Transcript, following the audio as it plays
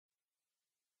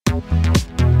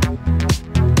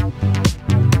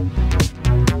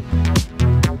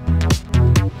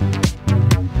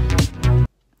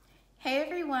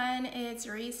It's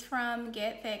Reese from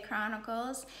Get Fit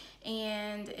Chronicles,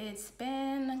 and it's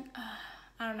been,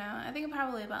 I don't know, I think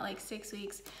probably about like 6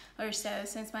 weeks or so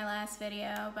since my last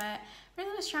video, but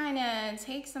really was trying to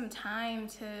take some time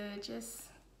to just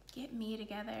get me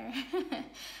together.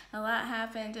 A lot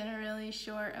happened in a really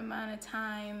short amount of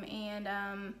time,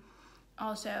 and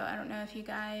also, I don't know if you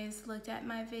guys looked at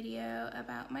my video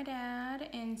about my dad,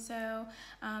 and so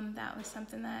that was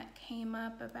something that came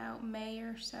up about May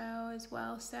or so as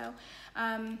well. So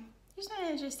just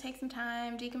wanted to take some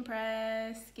time,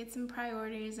 decompress, get some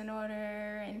priorities in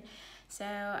order. And so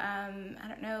I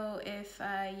don't know if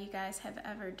you guys have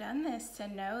ever done this to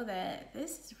know that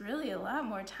this is really a lot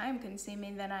more time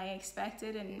consuming than I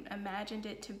expected and imagined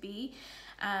it to be.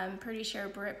 I'm pretty sure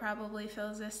Britt probably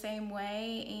feels the same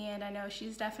way, and I know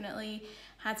she's definitely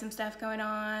had some stuff going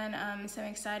on, some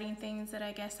exciting things that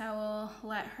I guess I will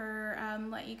let her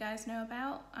let you guys know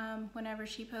about whenever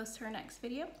she posts her next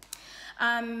video.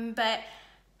 But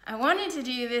I wanted to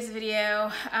do this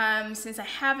video since I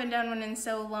haven't done one in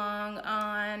so long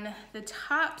on the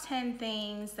top 10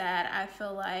 things that I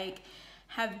feel like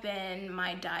have been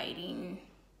my dieting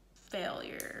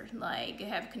failure, like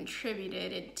have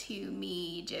contributed to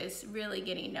me just really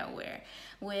getting nowhere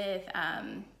with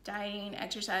dieting,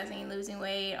 exercising, losing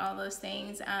weight, all those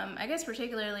things. I guess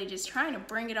particularly just trying to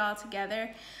bring it all together.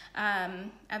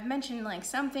 I've mentioned like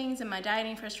some things in my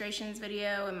dieting frustrations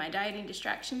video and my dieting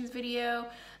distractions video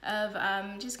of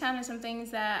just kind of some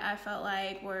things that I felt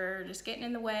like were just getting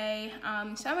in the way.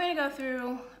 So I'm gonna go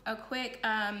through a quick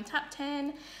top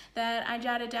 10 that I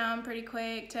jotted down pretty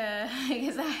quick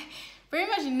because I pretty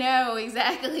much know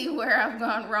exactly where I've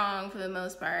gone wrong for the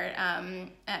most part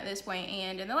at this point.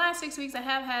 And in the last 6 weeks, I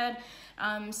have had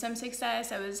some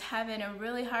success. I was having a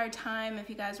really hard time, if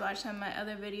you guys watched some of my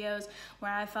other videos,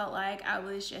 where I felt like I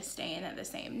was just staying at the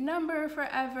same number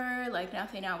forever, like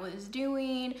nothing I was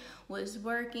doing was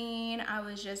working. I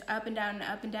was just up and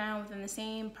down within the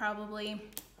same probably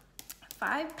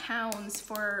 5 pounds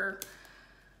for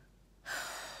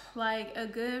like a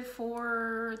good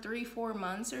 3-4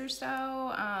 months or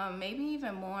so, maybe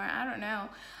even more, I don't know,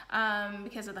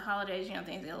 because of the holidays, you know,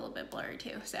 things get a little bit blurry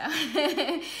too, so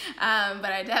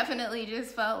but I definitely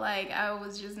just felt like I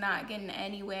was just not getting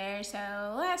anywhere. So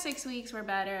the last 6 weeks were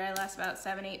better. I lost about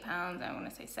 7-8 pounds. I want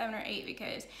to say 7 or 8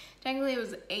 because technically it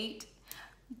was 8,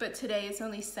 but today it's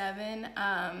only 7.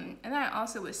 And then I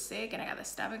also was sick and I got the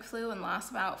stomach flu and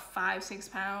lost about 5-6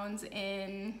 pounds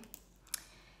in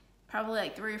probably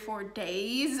like 3 or 4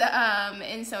 days.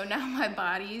 And so now my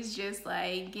body's just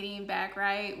like getting back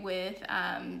right with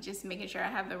just making sure I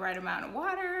have the right amount of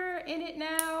water in it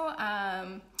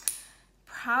now.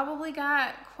 Probably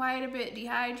got quite a bit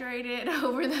dehydrated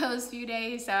over those few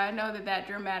days, so I know that that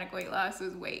dramatic weight loss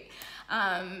was weight. But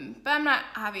I'm not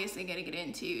obviously gonna get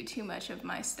into too much of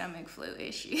my stomach flu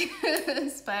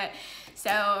issues. But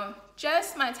so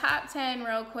just my top 10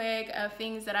 real quick of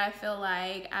things that I feel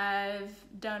like I've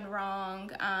done wrong.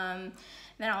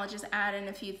 Then I'll just add in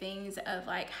a few things of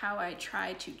like how I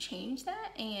tried to change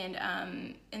that,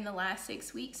 and in the last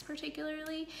 6 weeks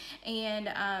particularly.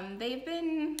 And they've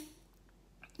been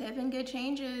good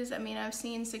changes. I mean, I've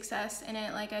seen success in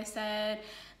it. Like I said,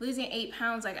 losing 8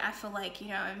 pounds, like I feel like, you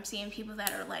know, I'm seeing people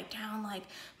that are like down like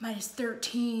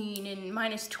 -13 and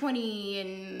 -20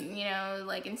 and, you know,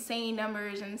 like insane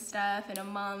numbers and stuff in a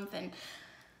month, and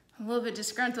I'm a little bit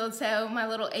disgruntled. So my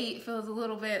little 8 feels a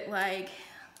little bit like,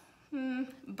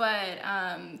 but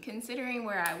considering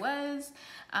where I was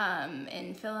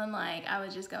and feeling like I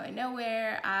was just going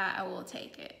nowhere, I will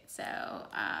take it. So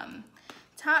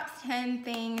top 10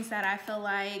 things that I feel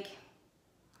like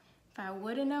if I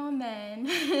would have known then,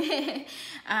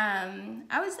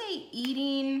 I would say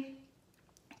eating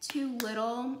too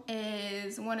little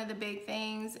is one of the big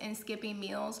things, and skipping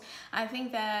meals. I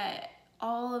think that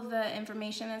all of the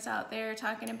information that's out there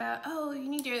talking about, oh, you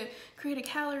need to create a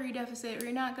calorie deficit or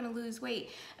you're not gonna lose weight.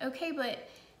 Okay, but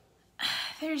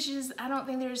I don't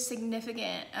think there's a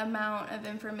significant amount of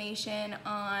information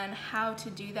on how to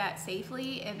do that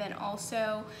safely. And then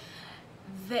also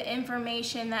the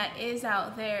information that is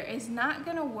out there is not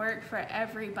gonna work for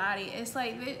everybody. It's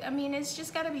like, I mean, it's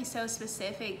just gotta be so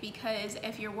specific, because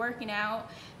if you're working out,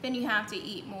 then you have to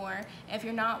eat more. If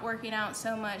you're not working out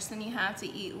so much, then you have to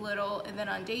eat little. And then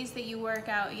on days that you work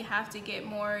out, you have to get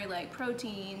more like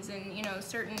proteins and, you know,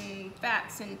 certain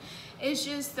fats. And it's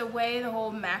just the way the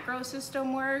whole macro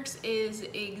system works is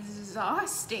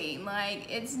exhausting. Like,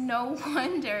 it's no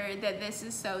wonder that this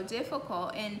is so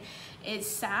difficult. And it's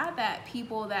sad that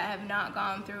people that have not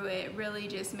gone through it really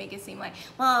just make it seem like,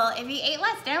 well, if you ate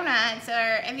less donuts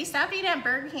or if you stopped eating at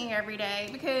Burger King every day,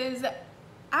 because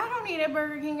I don't eat at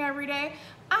Burger King every day.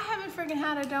 I haven't freaking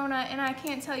had a donut and I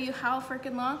can't tell you how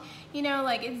freaking long. You know,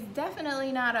 like, it's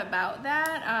definitely not about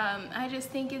that. I just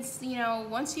think it's, you know,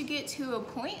 once you get to a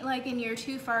point like and you're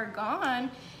too far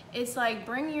gone, it's like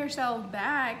bringing yourself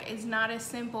back is not as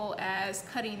simple as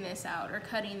cutting this out or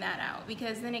cutting that out,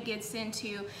 because then it gets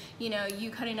into, you know,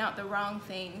 you cutting out the wrong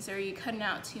things or you cutting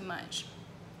out too much,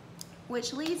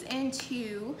 which leads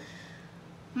into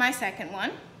my second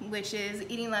one, which is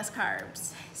eating less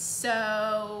carbs.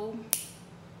 So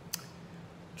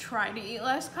try to eat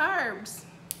less carbs.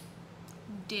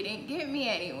 Didn't get me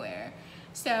anywhere.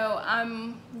 So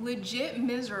I'm legit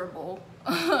miserable.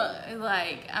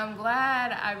 Like, I'm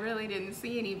glad I really didn't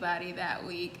see anybody that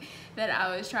week that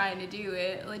I was trying to do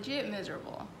it. Legit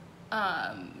miserable.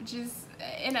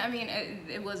 And I mean,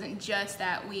 it wasn't just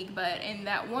that week, but in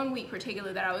that one week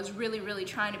particular that I was really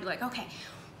trying to be like, okay,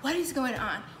 what is going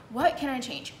on? What can I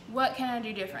change? What can I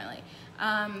do differently?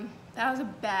 That was a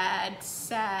bad,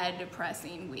 sad,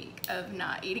 depressing week of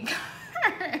not eating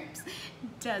carbs.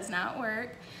 Does not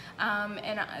work.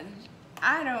 And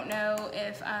I don't know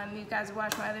if you guys have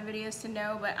watched my other videos to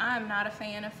know, but I'm not a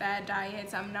fan of fad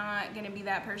diets. I'm not gonna be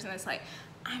that person that's like,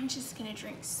 I'm just gonna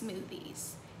drink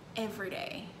smoothies every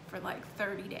day for like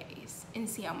 30 days and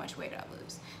see how much weight I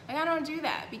lose. Like, I don't do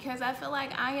that because I feel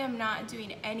like I am not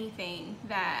doing anything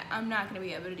that I'm not gonna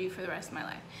be able to do for the rest of my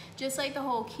life. Just like the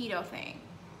whole keto thing.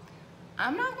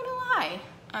 I'm not gonna lie,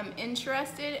 I'm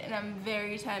interested and I'm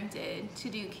very tempted to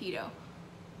do keto.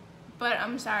 But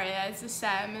I'm sorry, that's a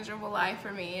sad, miserable life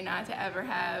for me not to ever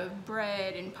have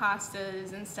bread and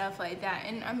pastas and stuff like that.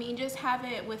 And I mean, just have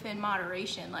it within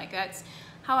moderation. Like, that's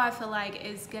how I feel like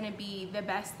is gonna be the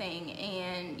best thing.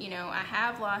 And you know, I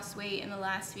have lost weight in the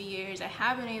last few years. I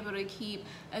have been able to keep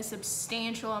a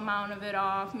substantial amount of it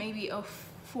off, maybe a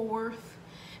fourth.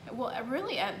 Well,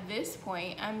 really at this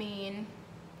point, I mean,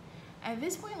 at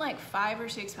this point, like 5 or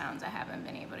 6 pounds I haven't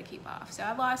been able to keep off. So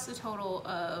I've lost a total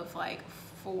of like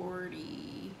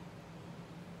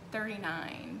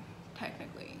 39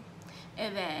 technically.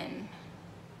 And then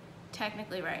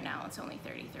technically right now it's only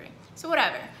 33. So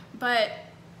whatever. But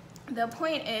the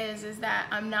point is that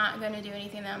I'm not gonna do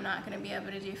anything that I'm not gonna be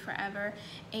able to do forever.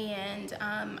 And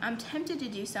I'm tempted to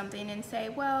do something and say,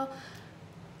 well,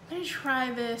 I'm gonna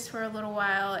try this for a little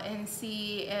while and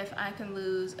see if I can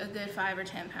lose a good 5 or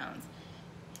 10 pounds.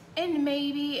 And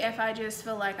maybe if I just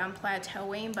feel like I'm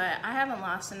plateauing, but I haven't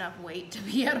lost enough weight to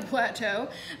be at a plateau.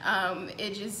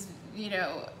 It just, you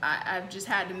know, I've just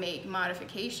had to make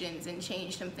modifications and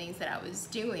change some things that I was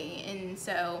doing. And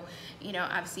so, you know,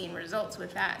 I've seen results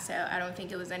with that. So I don't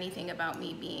think it was anything about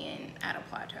me being at a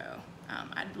plateau.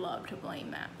 I'd love to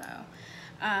blame that though.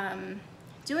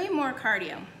 Doing more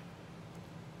cardio.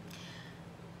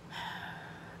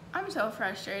 I'm so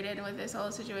frustrated with this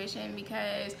whole situation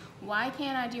because why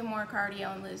can't I do more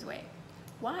cardio and lose weight?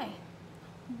 Why?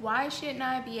 Why shouldn't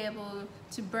I be able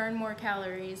to burn more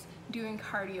calories doing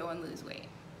cardio and lose weight?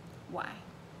 Why?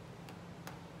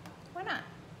 Why not?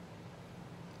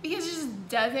 Because it just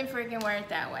doesn't freaking work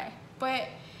that way. But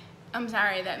I'm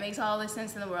sorry, that makes all the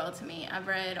sense in the world to me. I've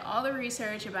read all the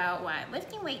research about why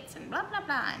lifting weights and blah, blah,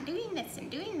 blah, and doing this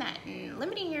and doing that, and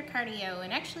limiting your cardio,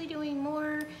 and actually doing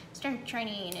more strength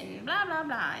training, and blah, blah,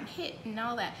 blah, and HIIT and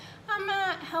all that. I'm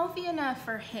not healthy enough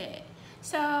for HIIT.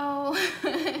 So,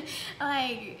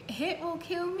 like, HIIT will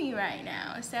kill me right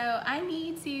now. So I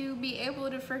need to be able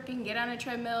to freaking get on a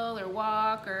treadmill or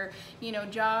walk or, you know,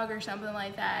 jog or something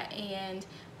like that and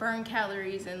burn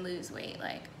calories and lose weight.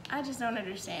 Like, I just don't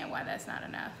understand why that's not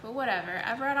enough, but whatever.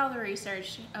 I've read all the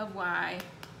research of why.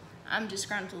 I'm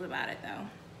disgruntled about it though.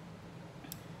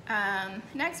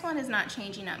 Next one is not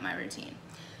changing up my routine.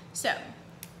 So,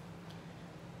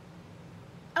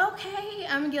 okay,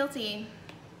 I'm guilty.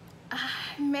 I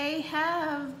may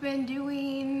have been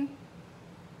doing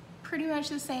pretty much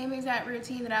the same exact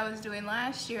routine that I was doing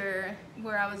last year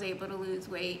where I was able to lose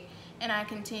weight, and I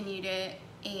continued it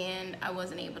and I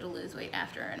wasn't able to lose weight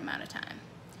after an amount of time.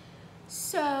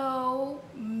 So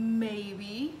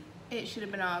maybe it should have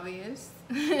been obvious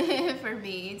for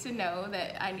me to know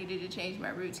that I needed to change my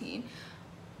routine,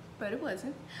 but it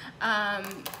wasn't.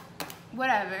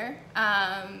 Whatever.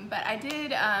 But I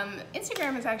did,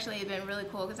 Instagram has actually been really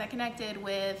cool because I connected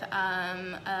with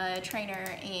a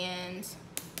trainer, and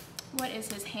what is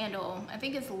his handle? I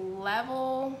think it's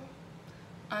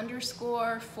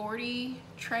level_40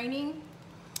 training.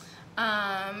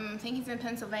 I think he's in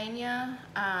Pennsylvania.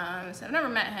 So I've never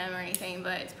met him or anything,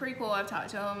 but it's pretty cool. I've talked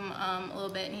to him a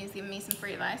little bit and he's given me some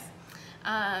free advice.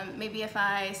 Maybe if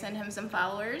I send him some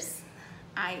followers,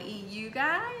 i.e. you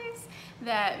guys,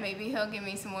 that maybe he'll give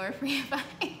me some more free advice.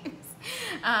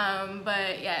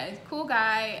 But yeah, cool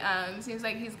guy. Seems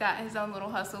like he's got his own little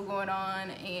hustle going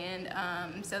on,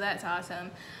 and so that's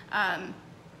awesome.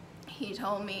 He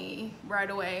told me right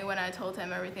away when I told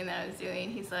him everything that I was doing,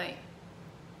 he's like,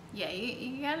 yeah,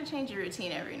 you gotta change your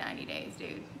routine every 90 days,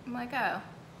 dude. I'm like, oh,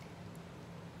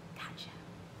 gotcha.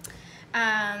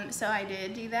 So I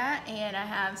did do that, and I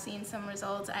have seen some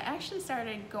results. I actually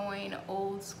started going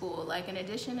old school, like in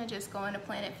addition to just going to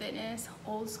Planet Fitness,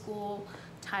 old school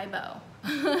Taibo.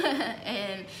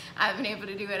 And I've been able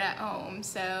to do it at home,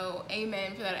 so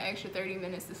amen for that extra 30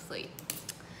 minutes of sleep.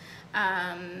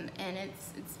 And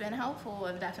it's been helpful.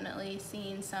 I've definitely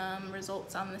seen some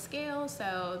results on the scale,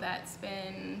 so that's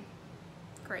been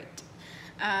great.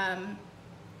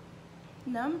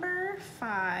 Number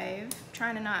 5,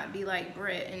 trying to not be like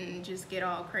Brit and just get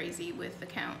all crazy with the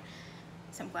count,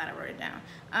 so I'm glad I wrote it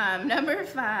down. Number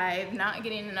 5, not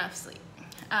getting enough sleep.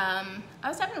 I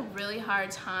was having a really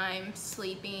hard time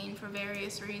sleeping for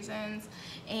various reasons,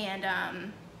 and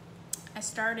I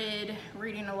started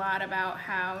reading a lot about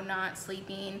how not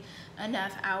sleeping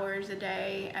enough hours a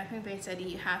day, I think they said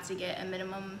you have to get a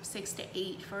minimum 6 to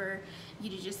 8 for you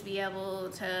to just be able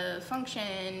to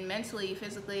function mentally,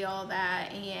 physically, all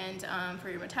that, and for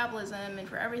your metabolism and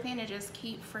for everything to just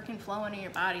keep freaking flowing in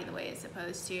your body the way it's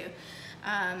supposed to.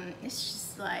 It's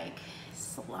just like,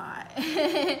 it's a lot.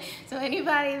 So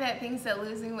anybody that thinks that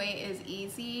losing weight is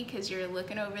easy because you're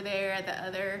looking over there at the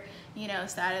other,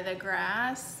 side of the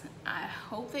grass, I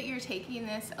hope that you're taking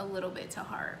this a little bit to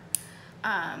heart.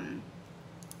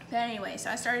 But anyway, so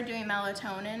I started doing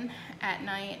melatonin at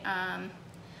night.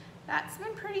 That's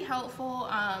been pretty helpful.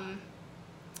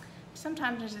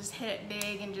 Sometimes I just hit it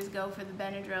big and just go for the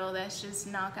Benadryl. That's just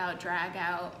knockout, drag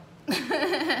out.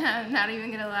 I'm not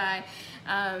even gonna lie.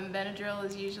 Benadryl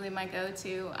is usually my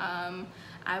go-to.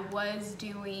 I was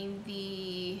doing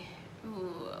the,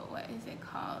 what is it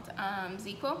called?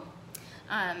 ZzzQuil.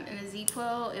 And the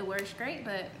ZzzQuil, it works great,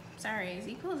 but sorry,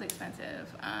 ZzzQuil is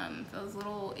expensive. Those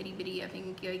little itty bitty, I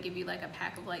think they give you like a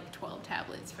pack of like 12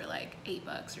 tablets for like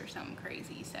 $8 or something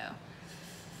crazy. So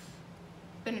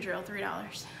Benadryl,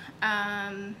 $3.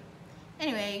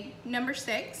 Anyway, number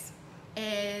 6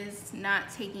 is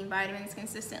not taking vitamins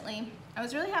consistently. I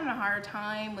was really having a hard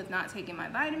time with not taking my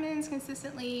vitamins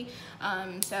consistently,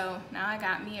 so now I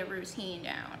got me a routine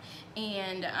down,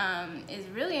 and it's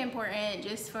really important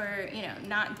just for,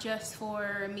 not just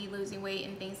for me losing weight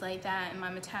and things like that and my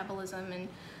metabolism and,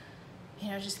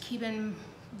 just keeping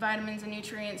vitamins and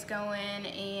nutrients going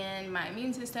and my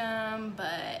immune system,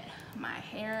 but my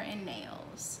hair and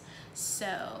nails.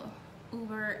 So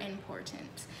uber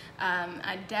important.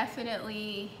 I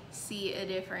definitely see a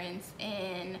difference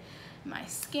in my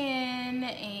skin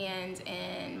and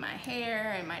in my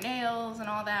hair and my nails and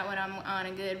all that when I'm on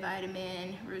a good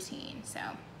vitamin routine. So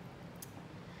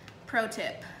pro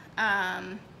tip.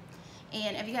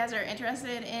 And if you guys are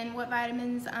interested in what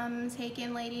vitamins I'm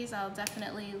taking, ladies, I'll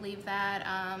definitely leave that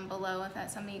below if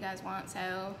that's something you guys want.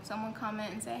 So someone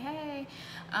comment and say, hey.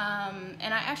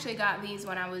 And I actually got these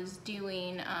when I was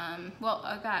doing, well,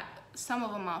 I got some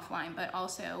of them offline, but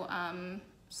also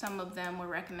some of them were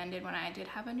recommended when I did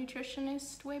have a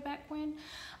nutritionist way back when.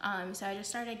 So I just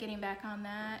started getting back on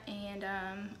that, and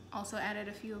also added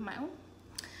a few of my own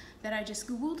that I just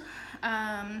Googled.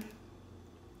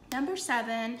 Number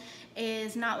 7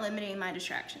 is not limiting my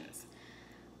distractions.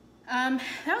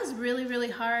 That was really, really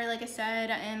hard. Like I said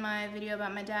in my video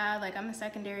about my dad, like I'm a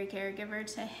secondary caregiver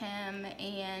to him,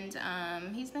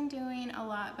 and he's been doing a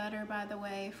lot better, by the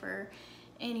way, for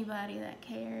anybody that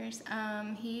cares.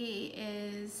 He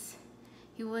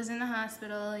was in the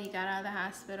hospital, he got out of the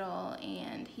hospital,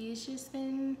 and he's just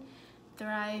been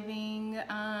thriving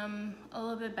a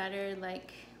little bit better,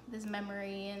 like his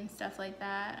memory and stuff like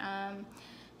that.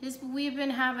 We've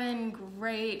been having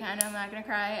great, I know I'm not gonna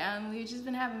cry, we've just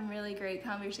been having really great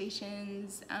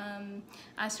conversations.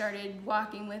 I started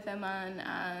walking with him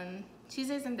on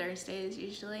Tuesdays and Thursdays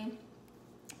usually,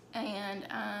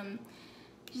 and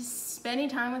just spending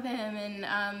time with him,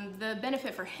 and the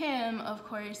benefit for him, of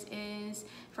course, is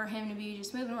for him to be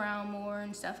just moving around more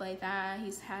and stuff like that.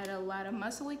 He's had a lot of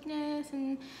muscle weakness,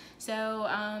 and so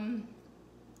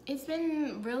it's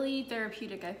been really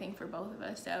therapeutic, I think, for both of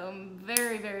us. So I'm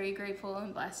very, very grateful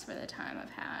and blessed for the time I've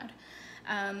had.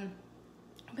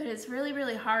 But it's really,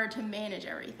 really hard to manage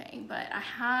everything. But I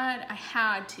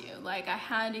had to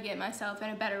get myself in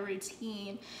a better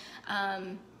routine.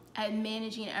 at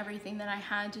managing everything that I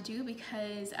had to do,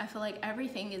 because I feel like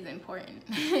everything is important.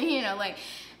 You know, like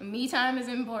me time is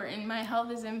important, my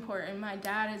health is important, my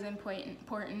dad is important,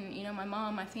 you know, my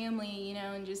mom, my family, you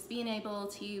know, and just being able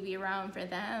to be around for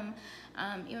them.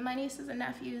 Even my nieces and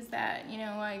nephews that, you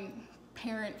know, I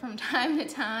parent from time to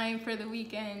time for the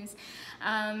weekends.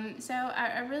 So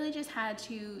I really just had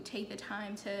to take the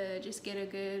time to just get a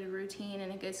good routine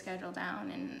and a good schedule down,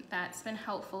 and that's been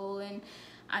helpful. And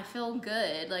I feel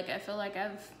good. Like, I feel like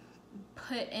I've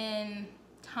put in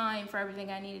time for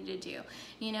everything I needed to do,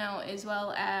 you know, as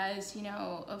well as, you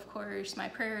know, of course, my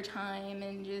prayer time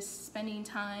and just spending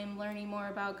time learning more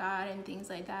about God and things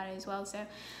like that as well. So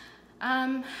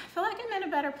I feel like I'm in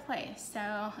a better place,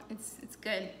 so it's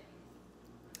good.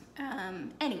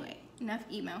 Anyway, enough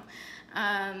email.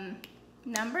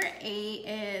 Number 8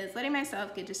 is letting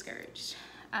myself get discouraged.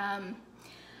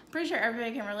 Pretty sure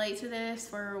everybody can relate to this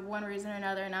for one reason or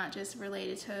another, not just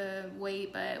related to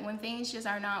weight, but when things just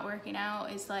are not working out,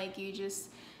 it's like you just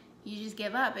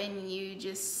give up, and you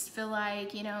just feel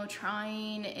like, you know,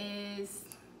 trying is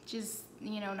just,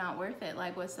 you know, not worth it.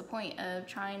 Like, what's the point of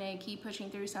trying to keep pushing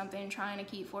through something, trying to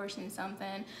keep forcing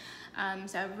something?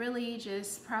 So I've really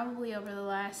just probably over the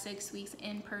last 6 weeks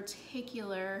in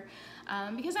particular,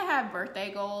 because I have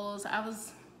birthday goals, I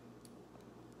was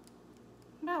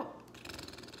about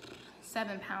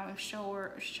 7 pounds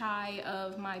shy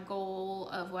of my goal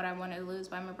of what I want to lose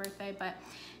by my birthday, but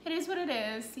it is what it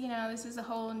is. You know, this is a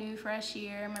whole new fresh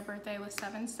year. My birthday was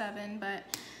 7/7, but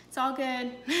it's all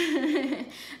good.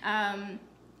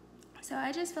 So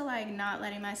I just feel like not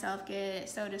letting myself get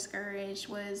so discouraged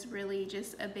was really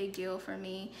just a big deal for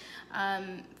me,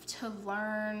 to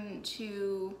learn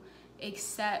to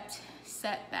accept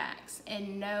setbacks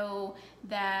and know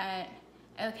that,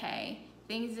 okay,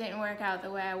 things didn't work out the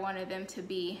way I wanted them to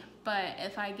be, but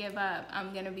if I give up,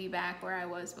 I'm gonna be back where I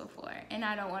was before, and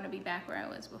I don't want to be back where I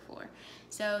was before.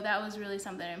 So that was really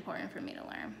something important for me to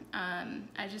learn.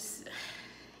 I just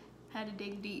had to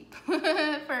dig deep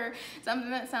for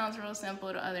something that sounds real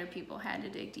simple to other people. Had to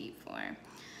dig deep for.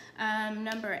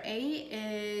 Number 8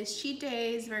 is cheat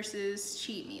days versus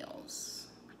cheat meals.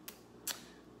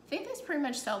 I think that's pretty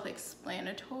much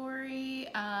self-explanatory,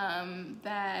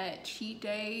 that cheat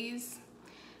days,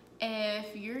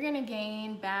 if you're gonna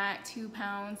gain back 2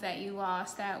 pounds that you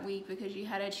lost that week because you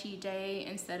had a cheat day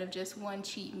instead of just one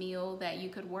cheat meal that you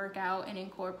could work out and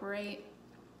incorporate,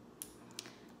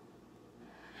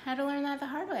 had to learn that the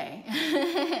hard way.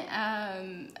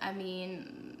 I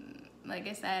mean, like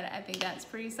I said, I think that's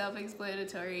pretty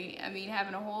self-explanatory. I mean,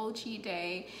 having a whole cheat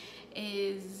day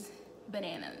is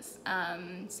bananas.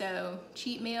 So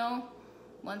cheat meal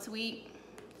once a week,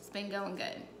 it's been going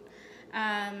good.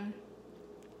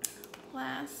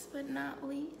 Last but not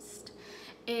least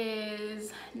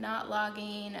is not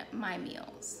logging my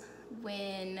meals.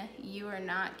 When you are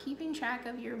not keeping track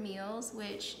of your meals,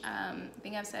 which I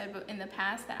think I've said in the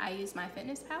past that I use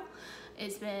MyFitnessPal.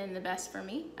 It's been the best for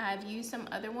me. I've used some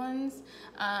other ones.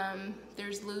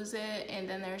 There's Lose It, and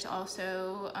then there's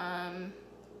also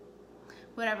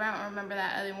whatever, I don't remember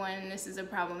that other one. This is a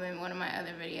problem in one of my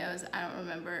other videos. I don't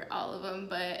remember all of them,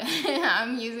 but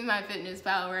I'm using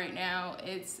MyFitnessPal right now.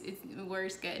 It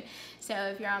works good. So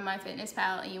if you're on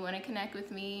MyFitnessPal and you want to connect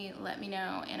with me, let me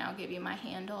know and I'll give you my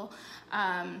handle.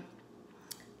 I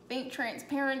think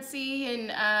transparency and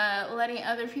letting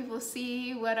other people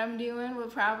see what I'm doing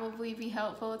would probably be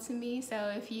helpful to me.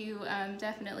 So if you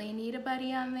definitely need a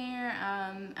buddy on there,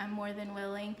 I'm more than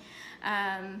willing.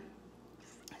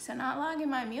 So not logging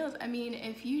my meals, I mean,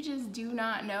 if you just do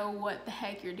not know what the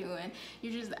heck you're doing,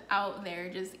 you're just out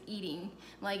there just eating.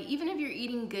 Like, even if you're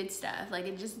eating good stuff, like,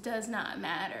 it just does not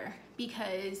matter,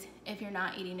 because if you're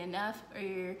not eating enough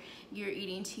or you're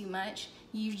eating too much,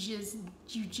 you just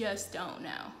don't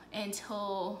know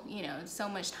until, you know, so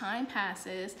much time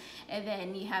passes and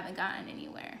then you haven't gotten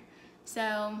anywhere.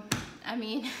 So, I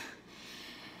mean,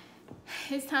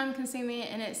 it's time consuming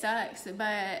and it sucks,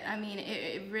 but I mean,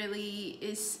 it really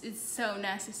is, it's so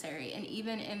necessary. And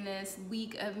even in this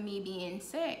week of me being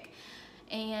sick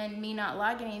and me not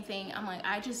logging anything, I'm like,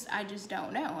 I just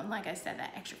don't know. And like I said,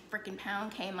 that extra freaking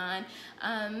pound came on.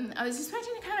 I was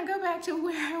expecting to kind of go back to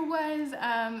where I was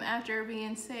after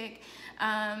being sick,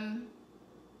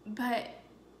 but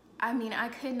I mean,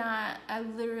 I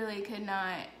literally could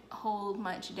not hold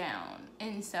much down.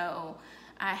 And so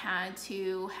I had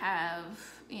to have,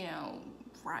 you know,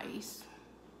 rice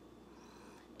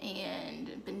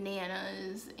and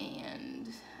bananas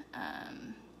and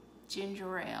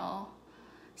ginger ale,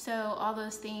 So all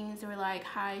those things were like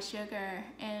high sugar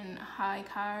and high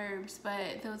carbs,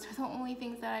 but those are the only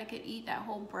things that I could eat, that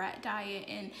whole brat diet.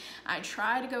 And I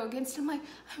tried to go against it. I'm like,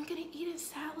 I'm gonna eat a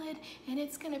salad and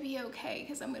it's gonna be okay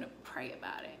because I'm gonna pray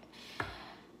about it.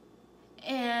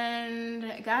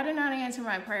 And God did not answer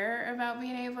my prayer about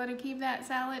being able to keep that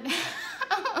salad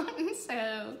down.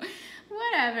 So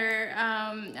whatever.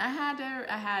 I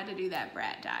had to do that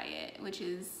brat diet, which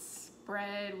is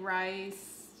bread,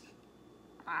 rice,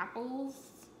 apples,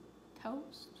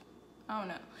 toast. I don't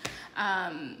know.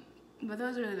 But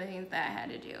those are the things that I had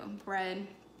to do. Bread.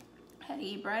 I had to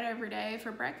eat bread every day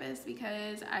for breakfast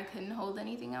because I couldn't hold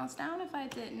anything else down if I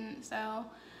didn't. So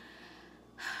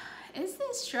it's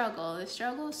this struggle. The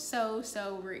struggle is so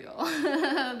real.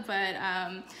 But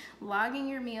logging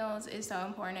your meals is so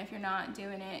important. If you're not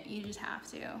doing it, you just have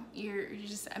to. You're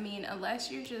just, I mean,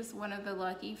 unless you're just one of the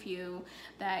lucky few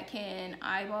that can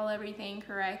eyeball everything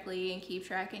correctly and keep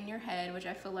track in your head, which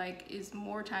I feel like is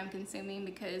more time consuming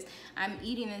because I'm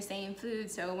eating the same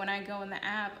food. So when I go in the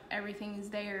app, everything's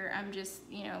there. I'm just,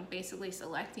 you know, basically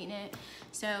selecting it.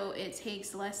 So it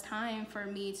takes less time for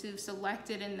me to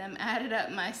select it and then add it up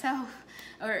myself,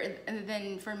 or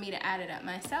than for me to add it up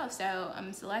myself. So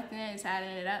I'm selecting it, it's adding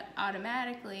it up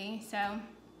automatically. So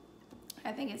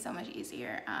I think it's so much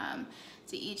easier.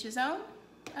 To each his own,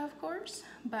 of course.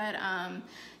 But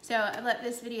so I let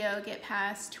this video get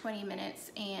past 20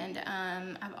 minutes and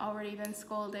I've already been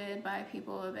scolded by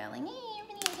people who have been like, your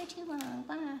videos are too long,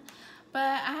 blah.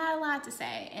 But I had a lot to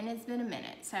say and it's been a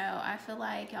minute, so I feel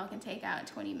like y'all can take out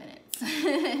 20 minutes.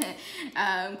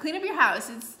 Clean up your house.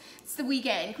 It's the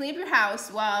weekend. Clean up your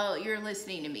house while you're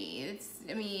listening to me.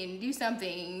 I mean, do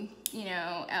something, you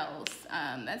know, else.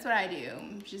 That's what I do.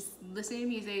 Just listening to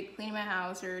music, cleaning my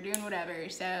house, or doing whatever.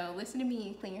 So listen to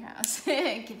me, clean your house,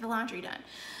 get the laundry done.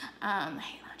 I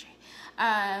hate laundry.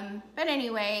 But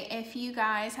anyway, if you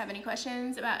guys have any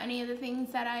questions about any of the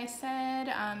things that I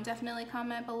said, definitely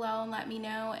comment below and let me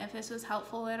know if this was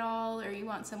helpful at all, or you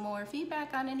want some more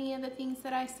feedback on any of the things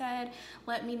that I said.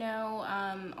 Let me know.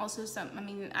 Also, the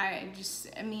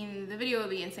video would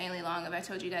be insanely long if I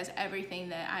told you guys everything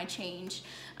that I changed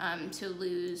to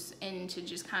lose and to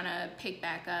just kind of pick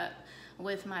back up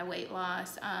with my weight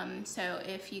loss. So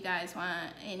if you guys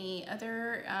want any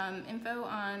other info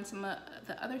on some of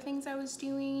the other things I was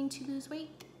doing to lose weight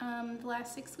the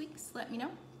last 6 weeks, let me know.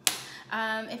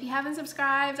 If you haven't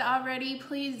subscribed already,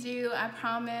 please do. I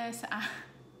promise.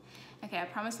 Okay, I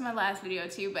promised in my last video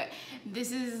too, but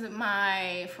this is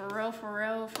my for real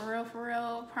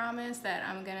promise that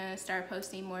I'm gonna start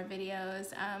posting more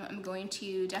videos. I'm going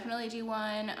to definitely do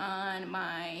one on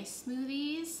my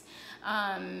smoothies.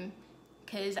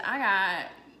 Because I got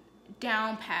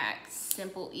down-packed,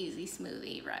 simple, easy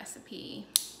smoothie recipe.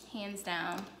 Hands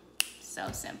down,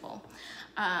 so simple.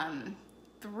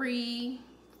 3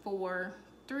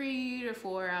 to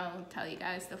 4, I'll tell you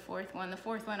guys the fourth one. The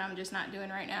fourth one I'm just not doing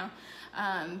right now.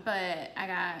 But I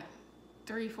got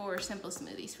 3-4 simple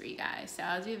smoothies for you guys. So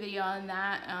I'll do a video on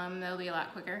that. That'll be a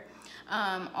lot quicker.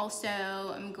 Also,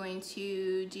 I'm going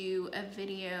to do a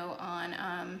video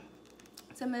on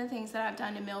some of the things that I've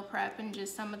done to meal prep and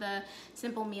just some of the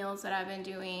simple meals that I've been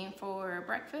doing for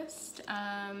breakfast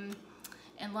and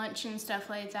lunch and stuff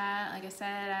like that. Like I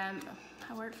said,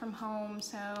 I work from home,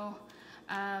 so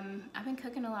I've been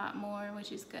cooking a lot more,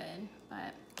 which is good.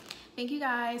 But thank you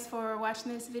guys for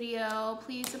watching this video.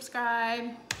 Please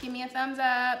subscribe, give me a thumbs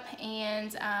up,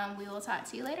 and we will talk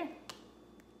to you later.